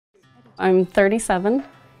I'm 37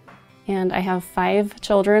 and I have 5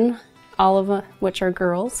 children, all of which are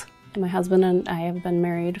girls. My husband and I have been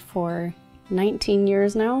married for 19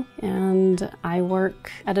 years now, and I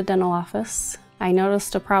work at a dental office. I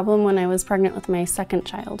noticed a problem when I was pregnant with my second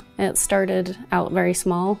child. It started out very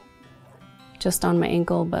small, just on my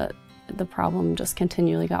ankle, but the problem just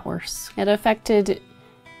continually got worse. It affected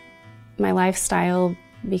my lifestyle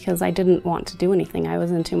because I didn't want to do anything. I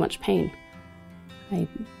was in too much pain. I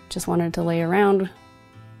just wanted to lay around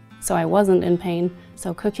so I wasn't in pain.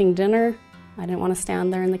 So cooking dinner, I didn't want to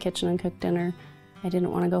stand there in the kitchen and cook dinner. I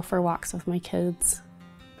didn't want to go for walks with my kids.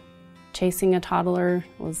 Chasing a toddler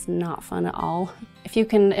was not fun at all. If you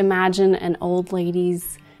can imagine an old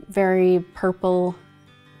lady's very purple,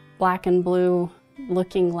 black and blue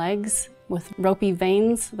looking legs with ropey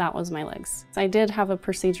veins, that was my legs. I did have a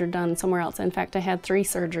procedure done somewhere else. In fact, I had 3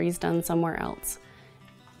 surgeries done somewhere else.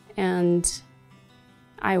 And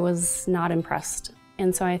I was not impressed.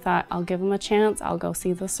 And so I thought, I'll give him a chance, I'll go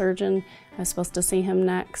see the surgeon. I was supposed to see him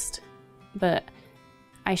next, but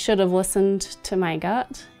I should have listened to my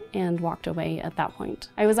gut and walked away at that point.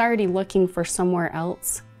 I was already looking for somewhere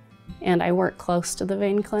else, and I work close to the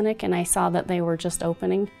vein clinic, and I saw that they were just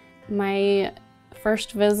opening. My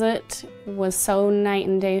first visit was so night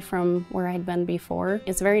and day from where I'd been before.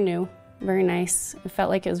 It's very new, very nice. It felt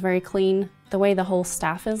like it was very clean. The way the whole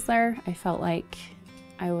staff is there, I felt like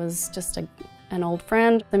I was just an old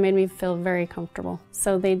friend. They made me feel very comfortable.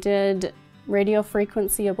 So they did radio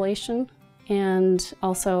frequency ablation and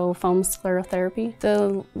also foam sclerotherapy.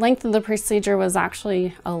 The length of the procedure was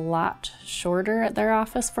actually a lot shorter at their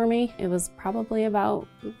office for me. It was probably about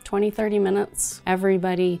 20-30 minutes.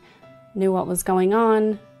 Everybody knew what was going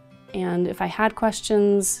on, and if I had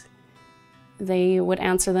questions, they would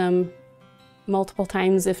answer them multiple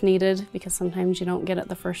times if needed, because sometimes you don't get it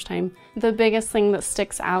the first time. The biggest thing that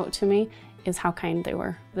sticks out to me is how kind they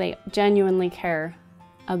were. They genuinely care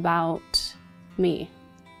about me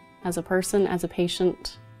as a person, as a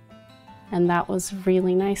patient, and that was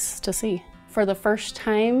really nice to see. For the first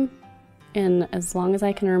time in as long as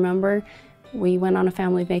I can remember, we went on a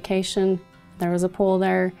family vacation. There was a pool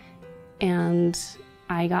there, and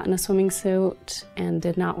I got in a swimming suit and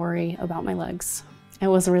did not worry about my legs. It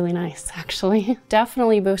was really nice, actually.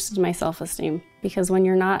 Definitely boosted my self-esteem, because when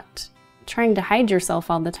you're not trying to hide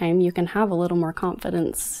yourself all the time, you can have a little more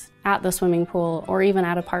confidence at the swimming pool or even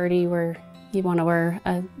at a party where you want to wear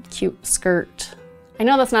a cute skirt. I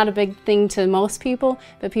know that's not a big thing to most people,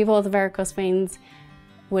 but people with varicose veins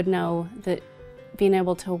would know that being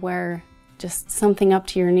able to wear just something up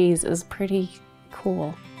to your knees is pretty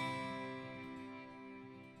cool.